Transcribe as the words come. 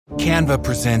Canva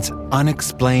presents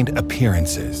Unexplained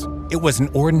Appearances. It was an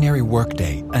ordinary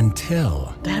workday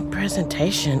until... That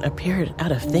presentation appeared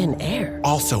out of thin air.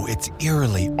 Also, it's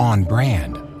eerily on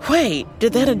brand. Wait,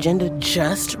 did that agenda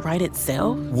just write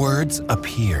itself? Words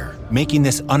appear, making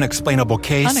this unexplainable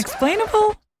case...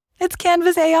 Unexplainable? It's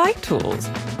Canva's AI tools.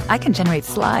 I can generate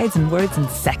slides and words in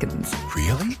seconds.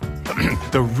 Really?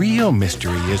 The real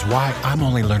mystery is why I'm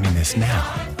only learning this now.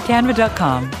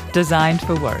 Canva.com, designed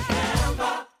for work.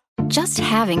 Just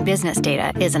having business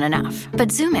data isn't enough, but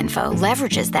ZoomInfo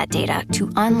leverages that data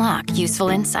to unlock useful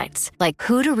insights, like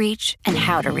who to reach and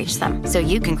how to reach them, so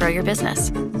you can grow your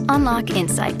business. Unlock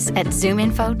insights at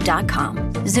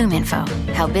ZoomInfo.com.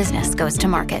 ZoomInfo, how business goes to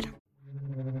market.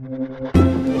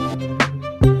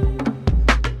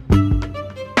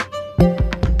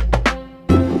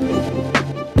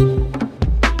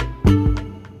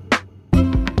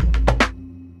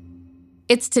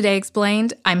 It's Today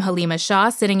Explained. I'm Halima Shah,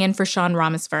 sitting in for Sean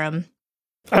Rameswaram.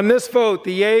 On this vote,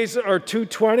 the yeas are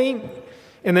 220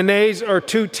 and the nays are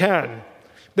 210.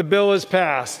 The bill is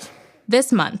passed.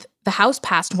 This month, the House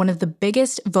passed one of the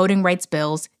biggest voting rights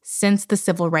bills since the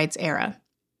Civil Rights era.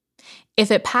 If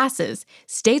it passes,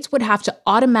 states would have to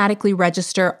automatically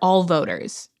register all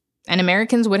voters, and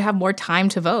Americans would have more time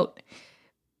to vote.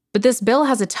 But this bill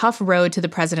has a tough road to the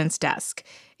president's desk.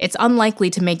 It's unlikely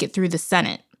to make it through the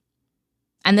Senate.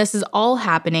 And this is all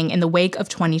happening in the wake of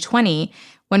 2020,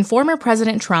 when former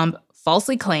President Trump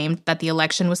falsely claimed that the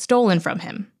election was stolen from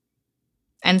him.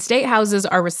 And state houses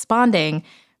are responding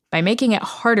by making it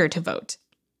harder to vote.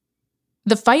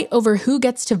 The fight over who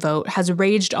gets to vote has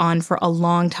raged on for a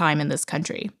long time in this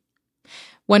country.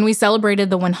 When we celebrated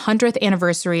the 100th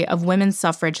anniversary of women's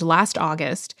suffrage last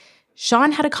August,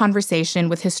 Sean had a conversation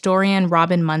with historian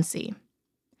Robin Muncy.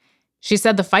 She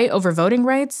said the fight over voting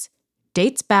rights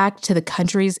dates back to the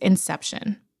country's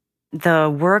inception.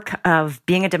 The work of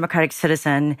being a democratic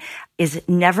citizen is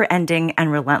never-ending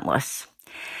and relentless.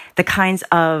 The kinds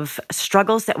of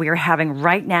struggles that we are having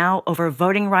right now over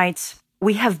voting rights,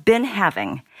 we have been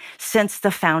having since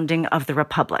the founding of the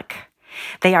Republic.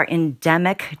 They are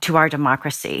endemic to our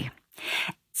democracy.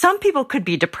 Some people could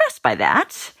be depressed by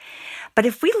that. But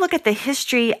if we look at the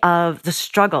history of the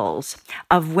struggles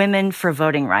of women for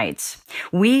voting rights,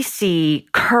 we see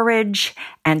courage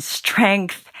and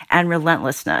strength and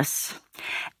relentlessness.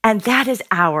 And that is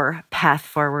our path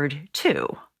forward,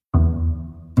 too.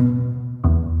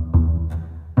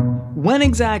 When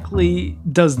exactly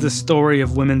does the story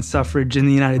of women's suffrage in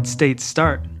the United States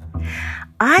start?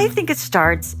 I think it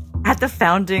starts at the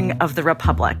founding of the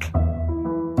Republic.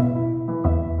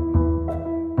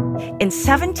 In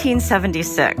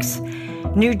 1776,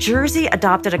 New Jersey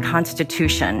adopted a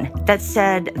constitution that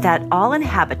said that all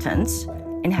inhabitants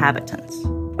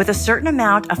with a certain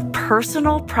amount of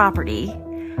personal property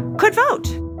could vote.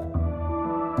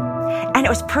 And it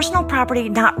was personal property,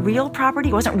 not real property.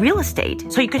 It wasn't real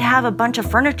estate. So you could have a bunch of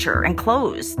furniture and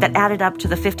clothes that added up to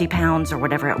the 50 pounds or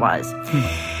whatever it was.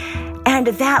 And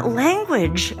that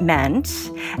language meant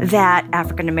that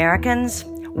African Americans,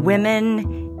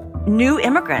 women, new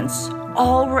immigrants,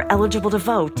 all were eligible to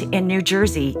vote in New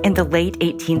Jersey in the late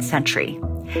 18th century.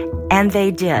 And they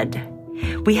did.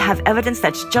 We have evidence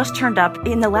that's just turned up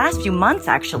in the last few months,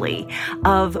 actually,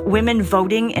 of women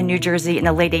voting in New Jersey in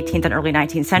the late 18th and early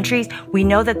 19th centuries. We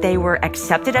know that they were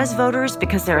accepted as voters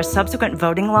because there are subsequent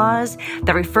voting laws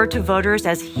that refer to voters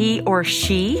as he or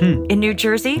she in New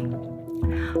Jersey.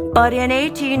 But in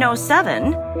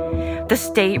 1807, the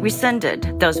state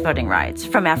rescinded those voting rights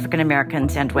from African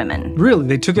Americans and women. Really?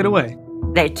 They took it away?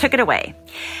 They took it away.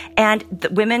 And the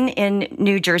women in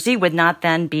New Jersey would not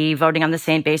then be voting on the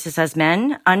same basis as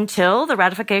men until the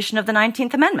ratification of the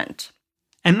 19th Amendment.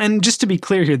 And just to be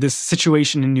clear here, this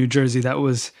situation in New Jersey that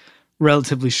was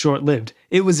relatively short-lived,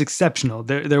 it was exceptional.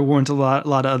 There weren't a lot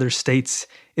of other states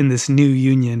in this new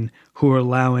union who were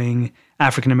allowing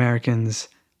African Americans,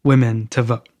 women, to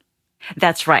vote.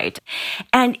 That's right.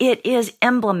 And it is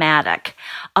emblematic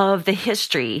of the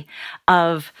history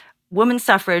of women's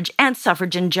suffrage and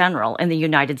suffrage in general in the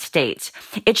United States.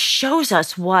 It shows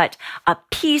us what a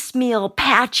piecemeal,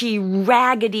 patchy,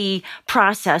 raggedy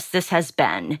process this has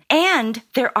been. And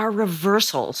there are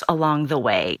reversals along the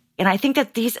way. And I think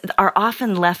that these are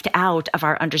often left out of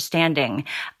our understanding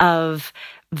of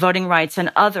voting rights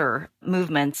and other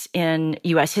movements in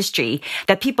U.S. history,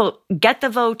 that people get the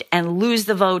vote and lose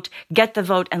the vote, get the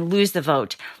vote and lose the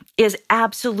vote, is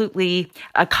absolutely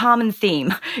a common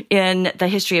theme in the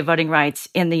history of voting rights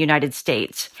in the United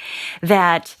States.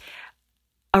 That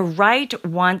a right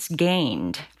once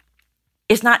gained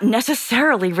is not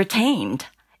necessarily retained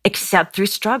except through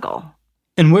struggle.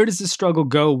 And where does the struggle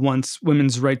go once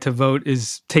women's right to vote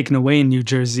is taken away in New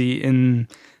Jersey in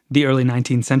the early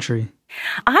 19th century?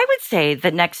 I would say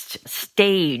the next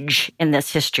stage in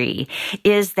this history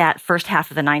is that first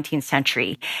half of the 19th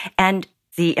century and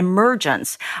the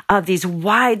emergence of these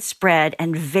widespread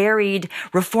and varied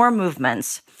reform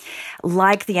movements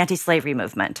like the anti-slavery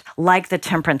movement, like the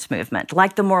temperance movement,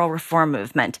 like the moral reform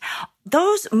movement.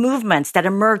 Those movements that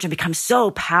emerge and become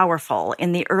so powerful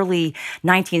in the early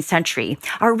 19th century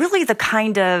are really the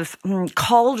kind of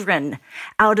cauldron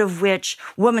out of which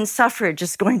women's suffrage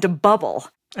is going to bubble.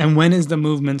 And when is the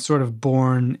movement sort of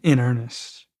born in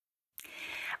earnest?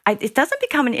 It doesn't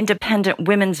become an independent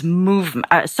women's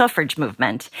suffrage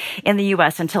movement in the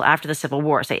U.S. until after the Civil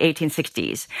War, say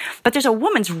 1860s. But there's a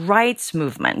women's rights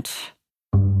movement.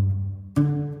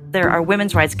 There are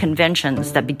women's rights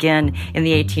conventions that begin in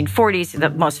the 1840s. The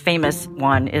most famous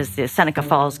one is the Seneca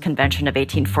Falls Convention of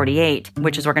 1848,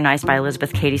 which is organized by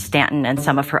Elizabeth Cady Stanton and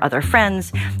some of her other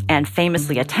friends, and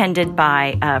famously attended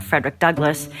by Frederick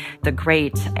Douglass, the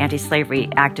great anti-slavery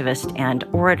activist and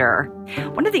orator.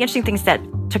 One of the interesting things that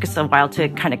took us a while to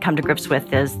kind of come to grips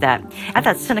with is that at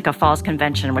that Seneca Falls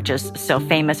Convention, which is so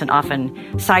famous and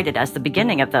often cited as the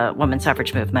beginning of the women's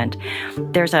suffrage movement,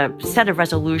 there's a set of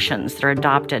resolutions that are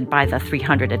adopted by the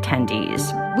 300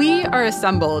 attendees. We are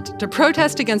assembled to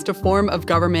protest against a form of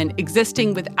government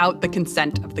existing without the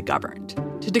consent of the governed,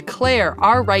 to declare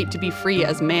our right to be free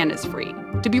as man is free,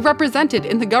 to be represented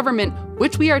in the government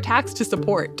which we are taxed to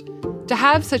support, to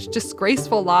have such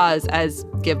disgraceful laws as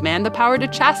give man the power to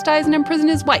chastise and imprison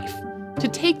his wife, to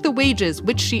take the wages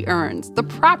which she earns, the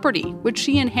property which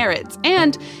she inherits,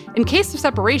 and, in case of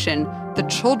separation, the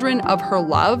children of her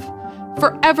love,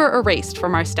 forever erased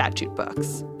from our statute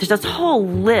books. There's this whole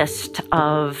list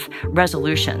of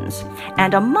resolutions,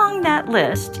 and among that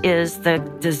list is the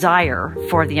desire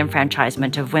for the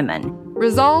enfranchisement of women.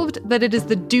 Resolved that it is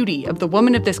the duty of the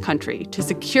women of this country to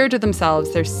secure to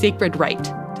themselves their sacred right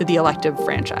to the elective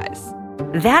franchise.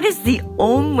 That is the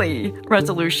only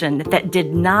resolution that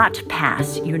did not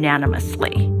pass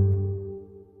unanimously.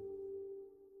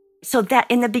 So that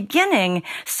in the beginning,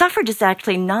 suffrage is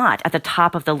actually not at the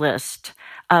top of the list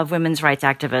of women's rights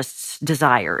activists'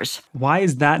 desires. Why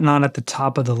is that not at the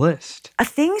top of the list?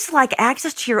 Things like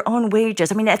access to your own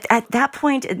wages. I mean, at that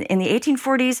point in the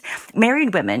 1840s,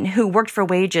 married women who worked for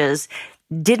wages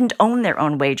didn't own their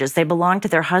own wages. They belonged to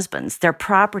their husbands. Their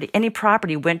property, any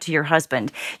property went to your husband.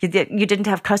 You didn't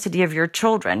have custody of your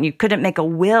children. You couldn't make a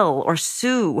will or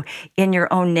sue in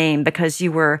your own name because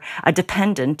you were a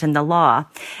dependent in the law.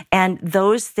 And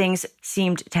those things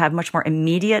seemed to have much more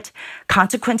immediate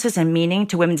consequences and meaning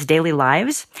to women's daily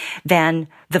lives than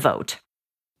the vote.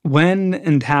 When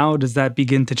and how does that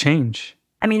begin to change?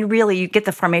 I mean, really, you get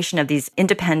the formation of these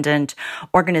independent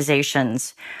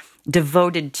organizations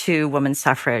devoted to women's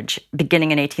suffrage beginning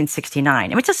in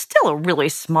 1869, which is still a really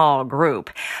small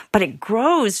group, but it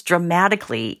grows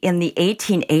dramatically in the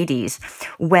 1880s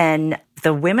when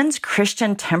the Women's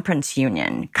Christian Temperance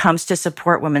Union comes to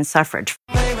support women's suffrage.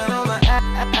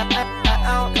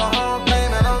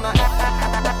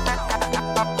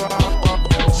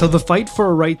 So the fight for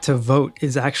a right to vote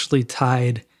is actually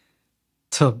tied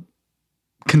to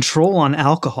control on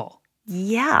alcohol.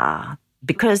 Yeah.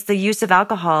 Because the use of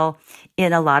alcohol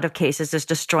in a lot of cases is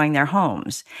destroying their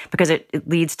homes because it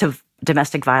leads to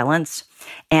domestic violence.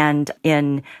 And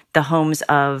in the homes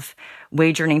of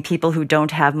wage-earning people who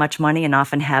don't have much money and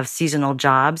often have seasonal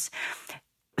jobs,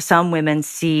 some women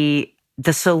see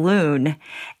the saloon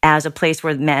as a place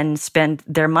where men spend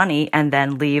their money and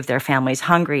then leave their families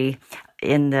hungry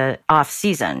in the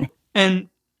off-season. And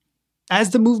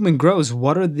as the movement grows,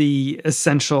 what are the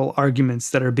essential arguments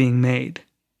that are being made?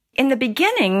 In the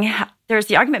beginning, there's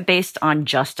the argument based on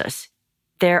justice.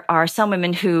 There are some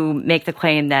women who make the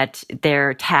claim that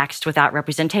they're taxed without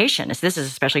representation. This is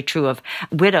especially true of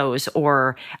widows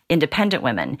or independent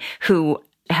women who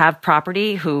have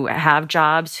property, who have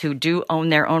jobs, who do own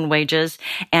their own wages,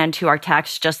 and who are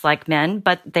taxed just like men,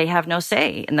 but they have no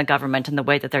say in the government and the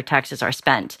way that their taxes are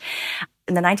spent.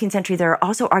 In the 19th century, there are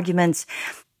also arguments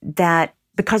that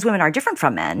because women are different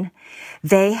from men,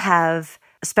 they have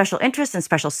special interests and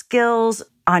special skills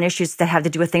on issues that have to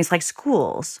do with things like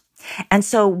schools. And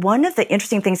so one of the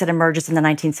interesting things that emerges in the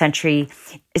 19th century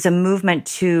is a movement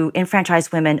to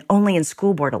enfranchise women only in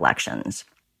school board elections.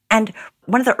 And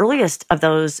one of the earliest of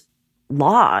those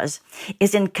laws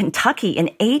is in Kentucky in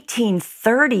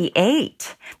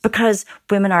 1838 because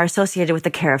women are associated with the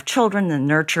care of children, the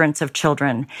nurturance of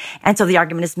children. And so the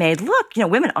argument is made, look,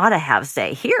 women ought to have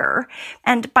say here.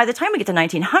 And by the time we get to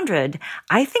 1900,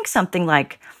 I think something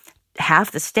like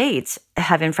half the states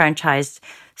have enfranchised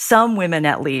some women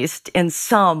at least in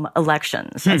some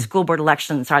elections, and school board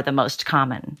elections are the most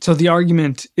common. So the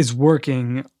argument is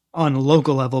working on a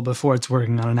local level before it's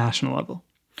working on a national level.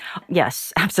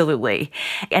 Yes, absolutely.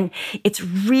 And it's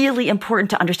really important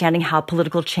to understanding how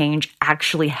political change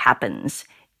actually happens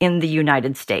in the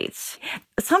United States.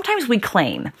 Sometimes we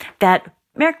claim that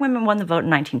American women won the vote in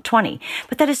 1920,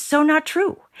 but that is so not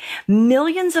true.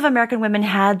 Millions of American women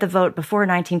had the vote before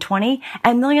 1920,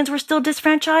 and millions were still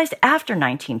disfranchised after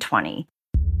 1920.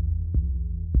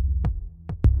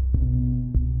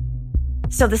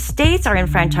 So the states are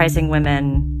enfranchising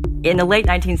women in the late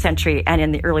 19th century and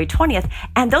in the early 20th,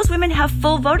 and those women have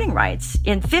full voting rights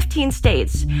in 15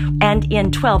 states, and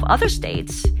in 12 other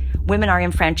states, women are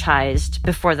enfranchised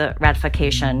before the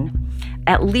ratification,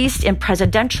 at least in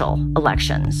presidential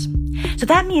elections. So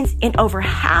that means in over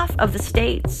half of the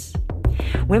states,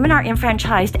 women are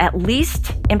enfranchised at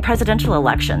least in presidential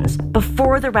elections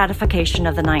before the ratification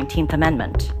of the 19th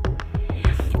Amendment.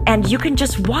 And you can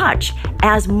just watch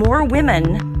as more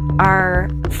women are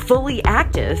fully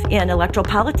active in electoral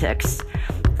politics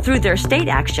through their state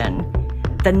action,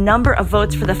 the number of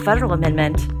votes for the federal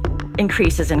amendment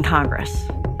increases in Congress.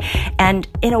 And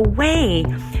in a way,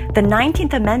 the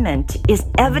 19th Amendment is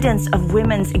evidence of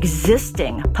women's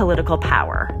existing political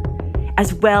power,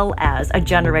 as well as a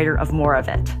generator of more of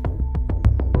it.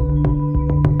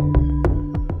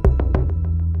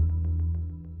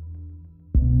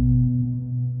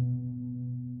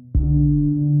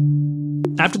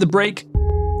 After the break,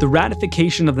 the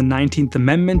ratification of the 19th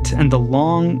Amendment and the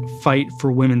long fight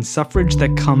for women's suffrage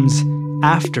that comes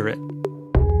after it.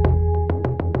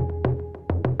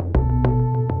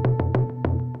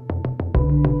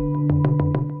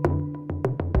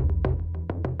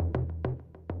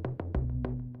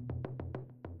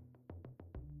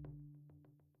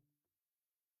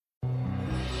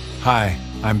 Hi,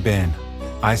 I'm Ben.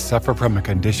 I suffer from a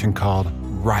condition called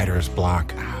writer's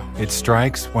block. It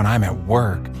strikes when I'm at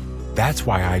work. That's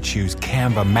why I choose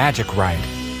Canva Magic Write.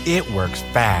 It works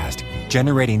fast,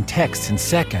 generating text in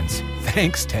seconds,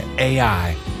 thanks to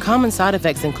AI. Common side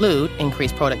effects include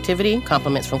increased productivity,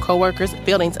 compliments from coworkers,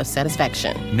 feelings of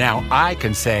satisfaction. Now I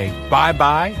can say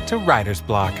bye-bye to writer's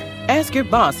block. Ask your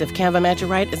boss if Canva Magic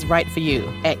Write is right for you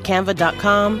at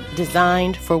canva.com,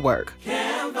 designed for work.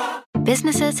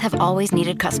 Businesses have always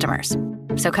needed customers,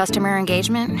 so customer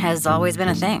engagement has always been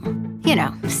a thing. You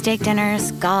know, steak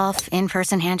dinners, golf,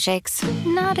 in-person handshakes.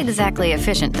 Not exactly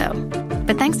efficient, though.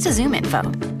 But thanks to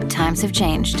ZoomInfo, times have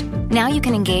changed. Now you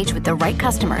can engage with the right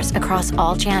customers across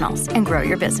all channels and grow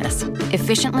your business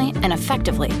efficiently and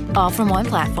effectively, all from one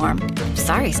platform.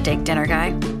 Sorry, steak dinner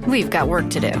guy. We've got work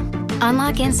to do.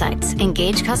 Unlock insights,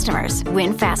 engage customers,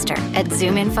 win faster at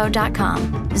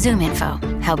ZoomInfo.com.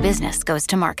 ZoomInfo, how business goes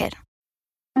to market.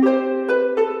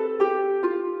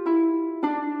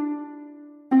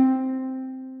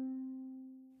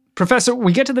 Professor,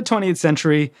 we get to the 20th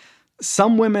century.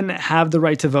 Some women have the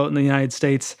right to vote in the United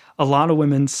States. A lot of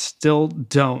women still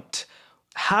don't.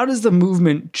 How does the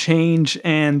movement change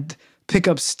and pick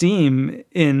up steam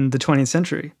in the 20th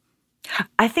century?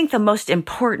 I think the most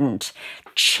important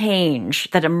change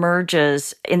that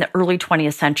emerges in the early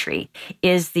 20th century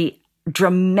is the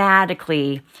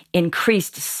dramatically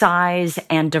increased size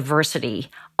and diversity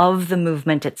of the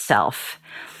movement itself.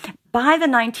 By the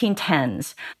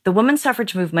 1910s, the women's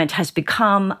suffrage movement has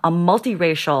become a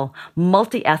multiracial,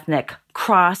 multi-ethnic,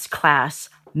 cross-class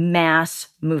mass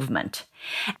movement.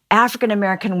 African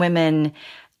American women,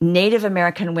 Native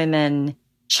American women,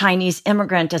 Chinese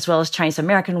immigrant as well as Chinese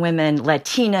American women,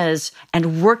 Latinas,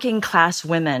 and working class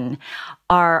women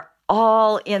are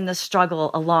all in the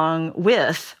struggle along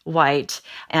with white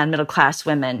and middle class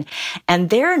women. And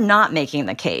they're not making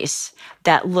the case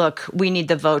that, look, we need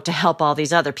the vote to help all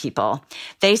these other people.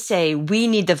 They say we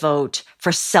need the vote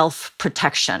for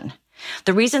self-protection.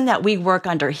 The reason that we work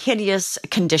under hideous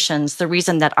conditions, the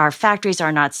reason that our factories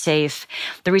are not safe,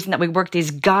 the reason that we work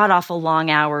these god-awful long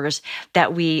hours,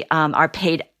 that we are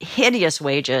paid hideous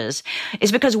wages,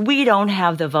 is because we don't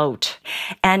have the vote.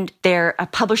 And they're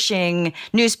publishing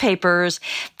newspapers,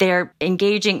 they're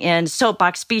engaging in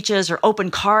soapbox speeches or open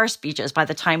car speeches by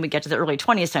the time we get to the early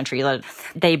 20th century.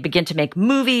 They begin to make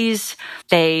movies,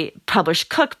 they publish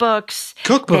cookbooks.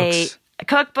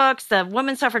 Cookbooks, the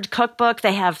women's suffrage cookbook,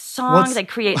 they have songs, they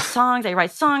create songs, they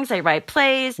write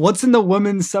plays. What's in the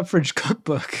women's suffrage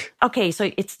cookbook? Okay, so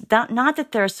it's not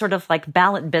that they're sort of like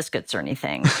ballot biscuits or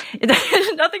anything.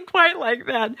 Nothing quite like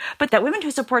that. But that women who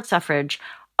support suffrage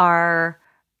are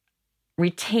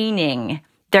retaining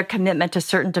their commitment to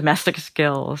certain domestic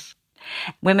skills.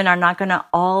 Women are not going to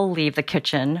all leave the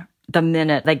kitchen the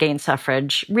minute they gain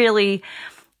suffrage. Really,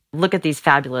 look at these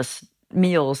fabulous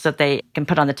meals that they can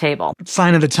put on the table.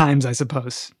 Sign of the times, I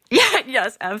suppose. Yeah,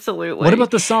 yes, absolutely. What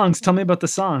about the songs? Tell me about the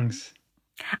songs.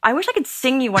 I wish I could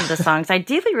sing you one of the songs. I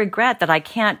deeply regret that I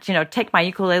can't, take my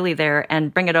ukulele there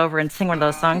and bring it over and sing one of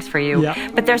those songs for you.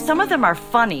 Yeah. But some of them are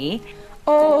funny.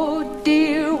 Oh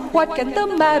dear, what can the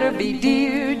matter be,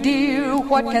 dear, dear?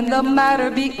 What can the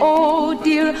matter be? Oh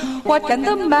dear, what can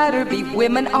the matter be?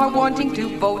 Women are wanting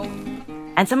to vote.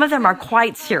 And some of them are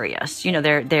quite serious.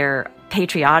 They're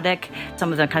patriotic.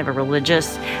 Some of them kind of a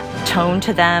religious tone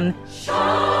to them.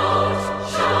 Shout,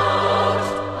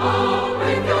 shout, oh,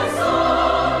 with your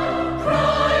song,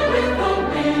 cry with the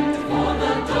wind, for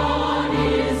the dawn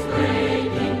is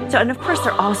breaking. So, and of course,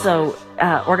 they're also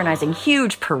organizing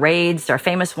huge parades. There are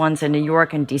famous ones in New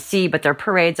York and D.C., but there are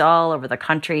parades all over the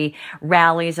country,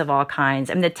 rallies of all kinds.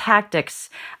 I mean,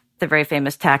 the very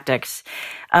famous tactics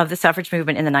of the suffrage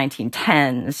movement in the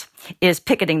 1910s is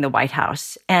picketing the White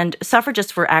House. And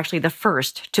suffragists were actually the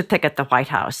first to picket the White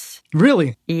House.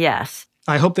 Really? Yes.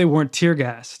 I hope they weren't tear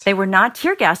gassed. They were not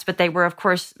tear gassed, but they were, of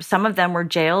course, some of them were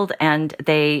jailed and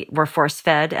they were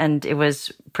force-fed, and it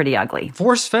was pretty ugly.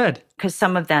 Force-fed? Because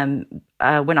some of them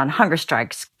went on hunger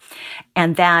strikes.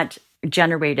 And that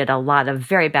generated a lot of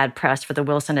very bad press for the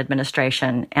Wilson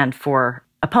administration and for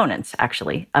opponents,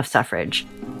 actually, of suffrage.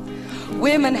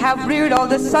 Women have reared all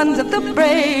the sons of the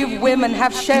brave. Women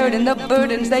have shared in the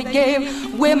burdens they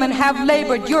gave. Women have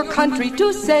labored your country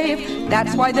to save.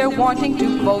 That's why they're wanting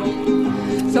to vote.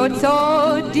 So it's,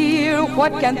 oh dear,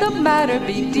 what can the matter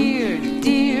be, dear,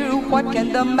 dear? What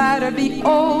can the matter be,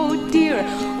 oh dear?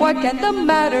 What can the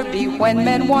matter be when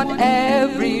men want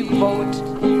every vote?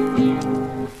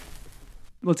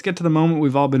 Let's get to the moment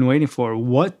we've all been waiting for.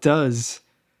 What does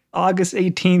August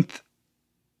 18th,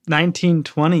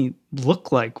 1920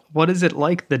 look like? What is it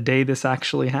like the day this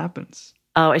actually happens?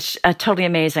 Oh, it's totally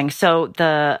amazing. So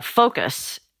the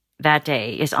focus that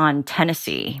day is on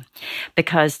Tennessee,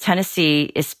 because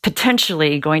Tennessee is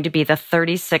potentially going to be the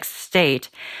 36th state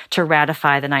to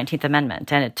ratify the 19th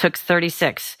Amendment. And it took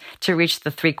 36 to reach the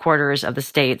 3/4 of the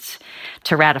states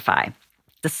to ratify.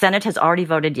 The Senate has already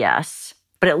voted yes,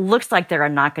 but it looks like there are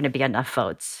not going to be enough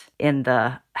votes in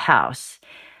the House.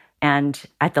 And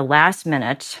at the last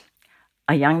minute,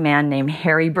 a young man named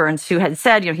Harry Burns, who had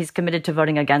said, he's committed to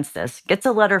voting against this, gets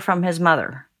a letter from his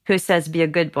mother who says, "Be a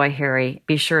good boy, Harry.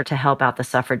 Be sure to help out the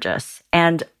suffragists."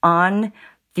 And on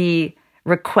the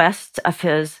request of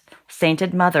his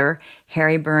sainted mother,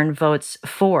 Harry Burns votes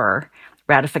for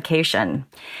ratification.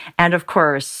 And of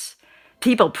course,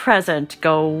 people present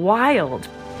go wild.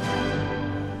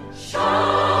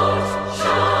 Shout,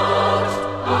 shout,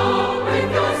 oh,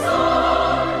 with your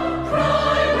song,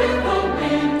 cry with the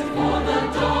wind, for the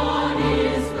dawn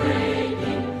is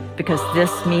breaking. Because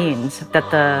this means that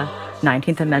the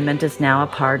 19th Amendment is now a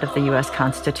part of the U.S.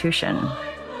 Constitution.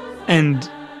 And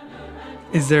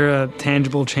is there a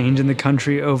tangible change in the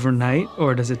country overnight,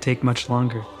 or does it take much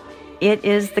longer? It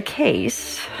is the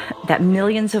case that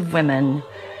millions of women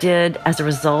did, as a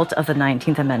result of the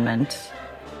 19th Amendment,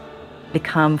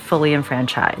 become fully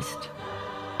enfranchised.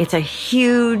 It's a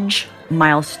huge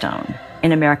milestone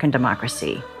in American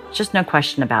democracy. Just no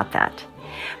question about that.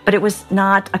 But it was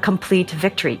not a complete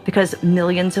victory, because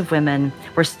millions of women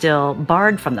were still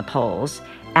barred from the polls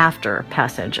after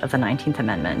passage of the 19th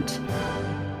Amendment.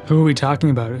 Who are we talking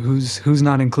about? Who's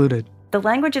not included? The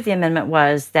language of the amendment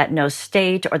was that no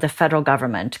state or the federal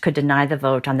government could deny the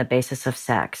vote on the basis of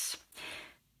sex.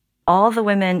 All the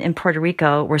women in Puerto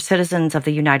Rico were citizens of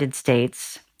the United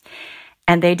States,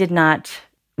 and they did not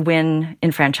win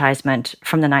enfranchisement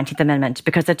from the 19th Amendment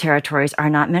because the territories are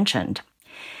not mentioned.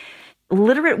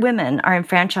 Literate women are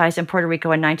enfranchised in Puerto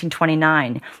Rico in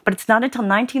 1929, but it's not until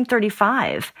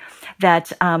 1935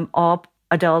 that all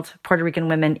adult Puerto Rican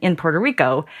women in Puerto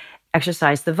Rico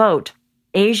exercised the vote.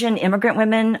 Asian immigrant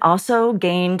women also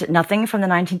gained nothing from the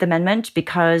 19th Amendment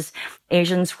because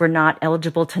Asians were not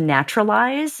eligible to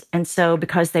naturalize. And so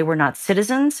because they were not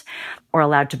citizens or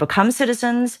allowed to become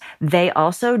citizens, they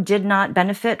also did not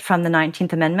benefit from the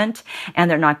 19th Amendment. And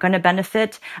they're not going to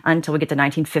benefit until we get to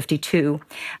 1952,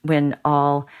 when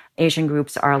all Asian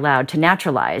groups are allowed to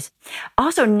naturalize.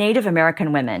 Also, Native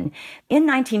American women. In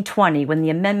 1920, when the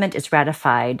amendment is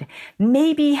ratified,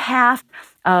 maybe half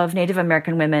of Native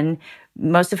American women,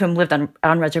 most of whom lived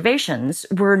on reservations,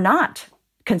 were not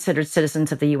considered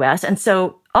citizens of the U.S. and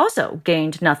so also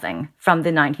gained nothing from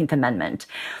the 19th Amendment.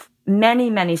 Many,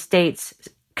 many states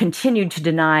continued to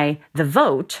deny the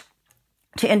vote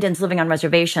to Indians living on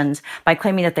reservations by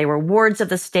claiming that they were wards of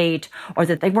the state or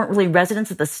that they weren't really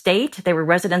residents of the state. They were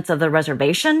residents of the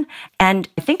reservation. And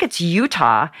I think it's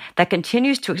Utah that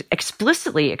continues to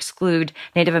explicitly exclude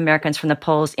Native Americans from the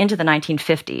polls into the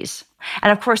 1950s.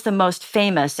 And of course, the most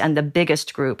famous and the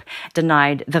biggest group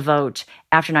denied the vote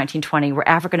after 1920 were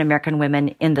African American women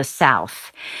in the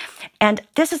South. And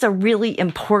this is a really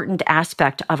important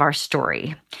aspect of our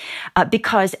story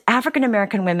because African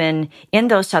American women in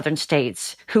those southern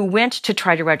states who went to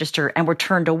try to register and were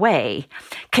turned away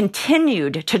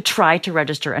continued to try to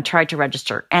register and tried to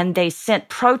register. And they sent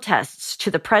protests to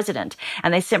the president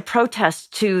and they sent protests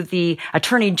to the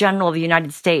Attorney General of the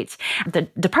United States. The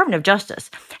Department of Justice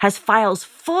has files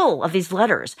full of these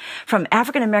letters from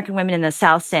African American women in the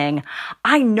South saying,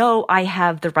 I know I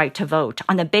have the right to vote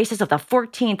on the basis of the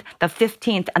 14th, the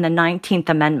 15th, and the 19th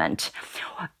Amendment,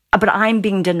 but I'm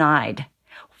being denied.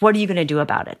 What are you going to do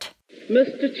about it?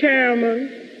 Mr. Chairman,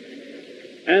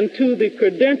 and to the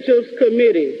Credentials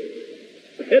Committee,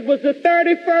 it was the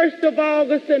 31st of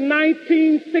August in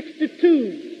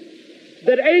 1962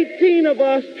 that 18 of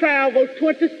us traveled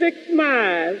 26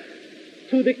 miles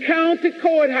to the county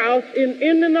courthouse in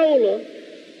Indianola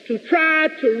to try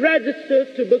to register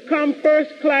to become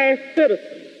first-class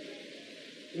citizens.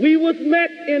 We was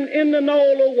met in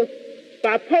Indianola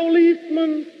by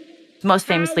policemen. Most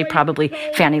famously, probably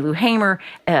Fannie Lou Hamer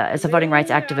as a voting rights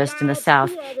activist in the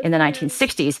South in the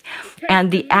 1960s.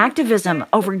 And the activism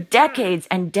over decades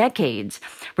and decades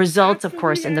results, of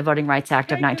course, in the Voting Rights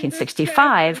Act of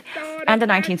 1965 and the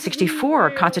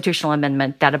 1964 constitutional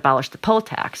amendment that abolished the poll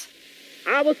tax.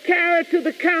 I was carried to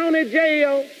the county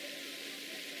jail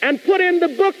and put in the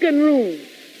booking room.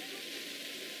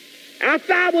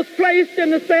 After I was placed in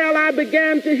the cell, I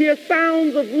began to hear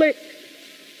sounds of licks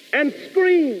and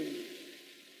screams.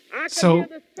 So,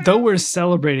 though we're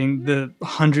celebrating the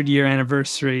 100-year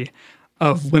anniversary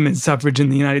of women's suffrage in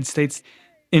the United States,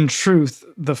 in truth,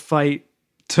 the fight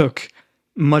took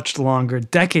much longer,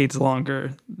 decades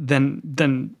longer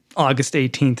than August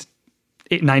 18th,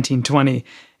 1920,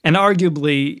 and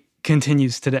arguably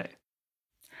continues today.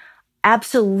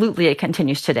 Absolutely, it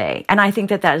continues today. And I think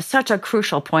that is such a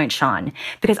crucial point, Sean,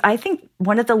 because I think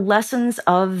one of the lessons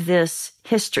of this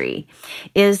history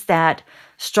is that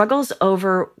struggles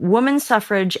over women's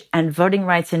suffrage and voting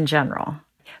rights in general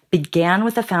began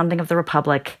with the founding of the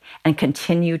Republic and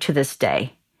continue to this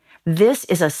day. This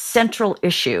is a central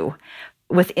issue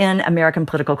within American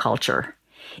political culture.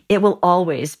 It will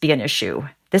always be an issue.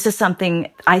 This is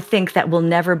something I think that will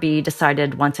never be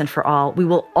decided once and for all. We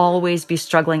will always be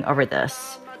struggling over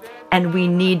this, and we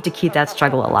need to keep that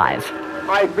struggle alive.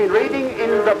 I've been reading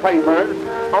in the papers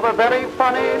of a very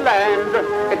funny land.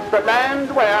 It's the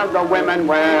land where the women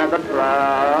wear the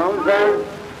trousers,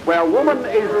 where woman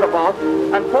is the boss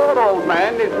and poor old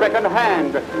man is second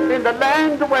hand. In the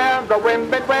land where the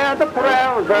women wear the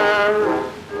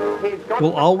trousers.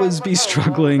 Will always be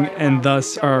struggling and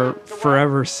thus are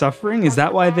forever suffering? Is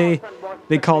that why they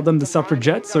call them the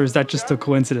suffragettes, or is that just a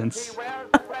coincidence?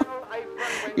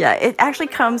 Yeah, it actually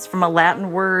comes from a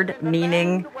Latin word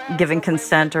meaning giving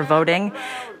consent or voting.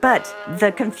 But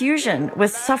the confusion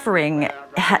with suffering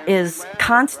is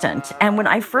constant. And when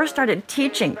I first started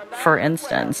teaching, for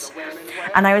instance,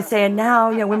 and I would say, and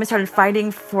now, women started fighting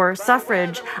for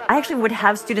suffrage, I actually would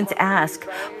have students ask,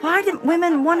 why didn't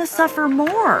women want to suffer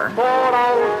more? Poor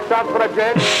old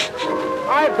suffragette.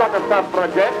 I've got a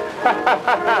suffragette.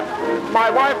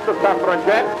 My wife's a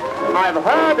suffragette. I've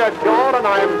heard her cure and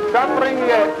I'm suffering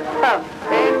yet.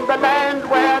 In the land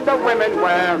where the women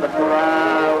wear the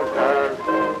trousers.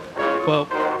 Well,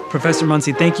 Professor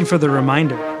Munsey, thank you for the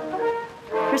reminder.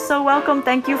 You're so welcome.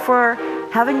 Thank you for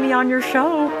having me on your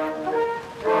show.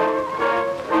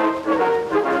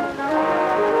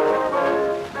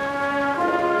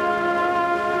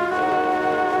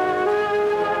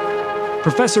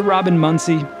 Professor Robin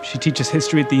Munsey, she teaches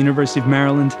history at the University of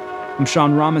Maryland. I'm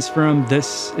Sean Rameswaram.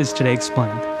 This is Today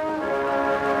Explained.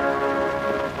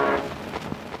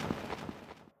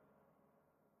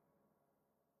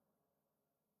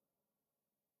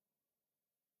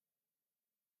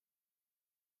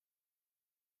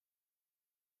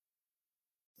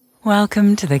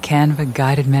 Welcome to the Canva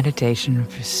guided meditation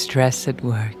for stress at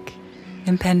work.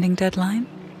 Impending deadline?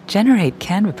 Generate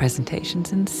Canva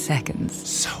presentations in seconds.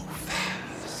 So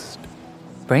fast.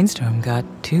 Brainstorm got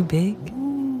too big?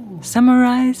 Ooh.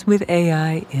 Summarize with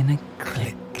AI in a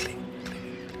click. Click, click.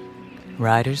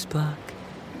 Writer's block?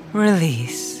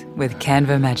 Release with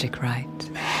Canva Magic Write.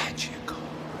 Magical.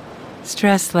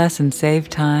 Stress less and save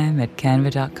time at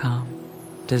canva.com.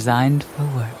 Designed for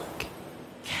work.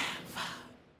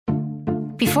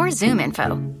 Before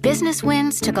ZoomInfo, business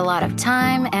wins took a lot of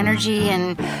time, energy,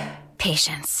 and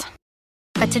patience.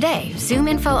 But today,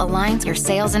 ZoomInfo aligns your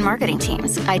sales and marketing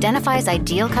teams, identifies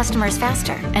ideal customers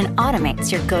faster, and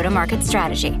automates your go-to-market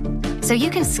strategy. So you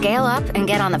can scale up and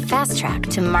get on the fast track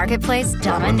to marketplace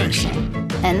domination.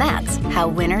 And that's how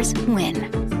winners win.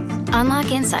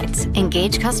 Unlock insights,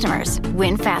 engage customers,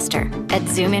 win faster at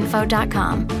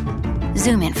ZoomInfo.com.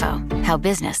 ZoomInfo, how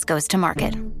business goes to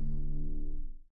market.